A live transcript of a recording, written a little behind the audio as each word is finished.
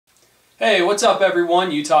Hey, what's up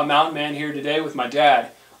everyone? Utah Mountain Man here today with my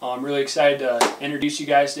dad. I'm really excited to introduce you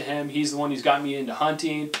guys to him. He's the one who's got me into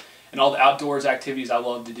hunting and all the outdoors activities I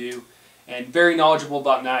love to do, and very knowledgeable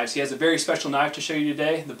about knives. He has a very special knife to show you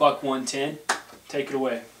today, the Buck 110. Take it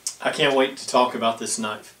away. I can't wait to talk about this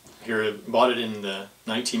knife. Here, I bought it in the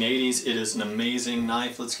 1980s. It is an amazing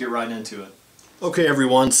knife. Let's get right into it. Okay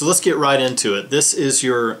everyone, so let's get right into it. This is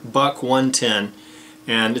your Buck 110.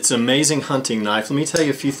 And it's an amazing hunting knife. Let me tell you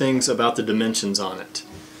a few things about the dimensions on it.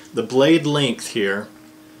 The blade length here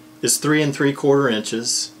is 3 3/4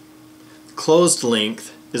 inches. Closed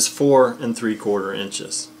length is 4 3/4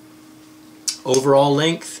 inches. Overall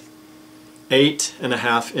length,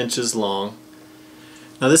 8.5 inches long.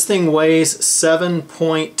 Now this thing weighs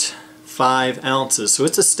 7.5 ounces, so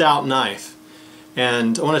it's a stout knife.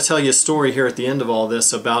 And I want to tell you a story here at the end of all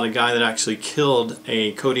this about a guy that actually killed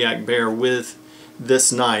a Kodiak bear with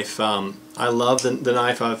this knife. I love the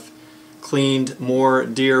knife. I've cleaned more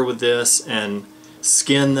deer with this and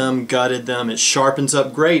skinned them, gutted them. It sharpens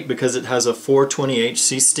up great because it has a 420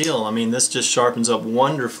 HC steel. I mean, this just sharpens up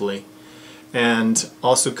wonderfully. And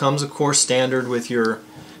also comes, of course, standard with your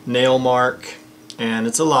nail mark, and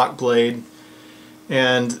it's a lock blade.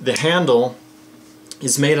 And the handle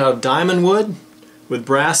is made out of diamond wood with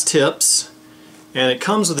brass tips, and it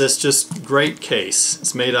comes with this just great case.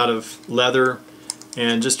 It's made out of leather.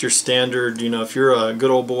 And just your standard, you know, if you're a good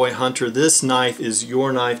old boy hunter, this knife is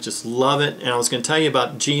your knife. Just love it. And I was going to tell you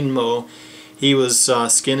about Gene Moe. He was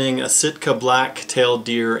skinning a Sitka black-tailed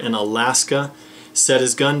deer in Alaska. Set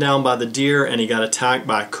his gun down by the deer and he got attacked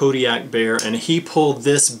by a Kodiak bear. And he pulled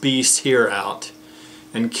this beast here out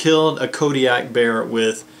and killed a Kodiak bear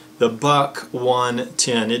with the Buck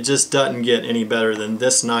 110. It just doesn't get any better than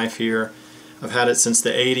this knife here. I've had it since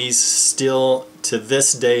the 80s. Still to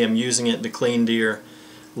this day I'm using it to clean deer.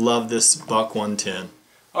 Love this Buck 110.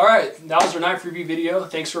 Alright, that was our knife review video.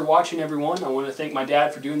 Thanks for watching everyone. I want to thank my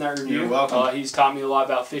dad for doing that review. You're welcome. He's taught me a lot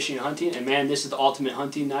about fishing and hunting, and man, this is the ultimate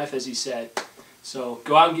hunting knife, as he said. So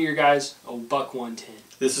go out and get your guys a Buck 110.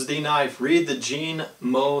 This is the knife. Read the Gene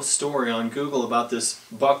Moe Story on Google about this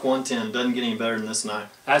Buck 110. Doesn't get any better than this knife.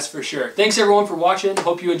 That's for sure. Thanks everyone for watching.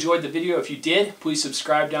 Hope you enjoyed the video. If you did, please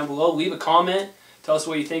subscribe down below. Leave a comment. Tell us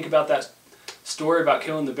what you think about that story about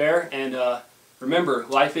killing the bear. And remember,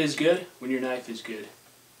 life is good when your knife is good.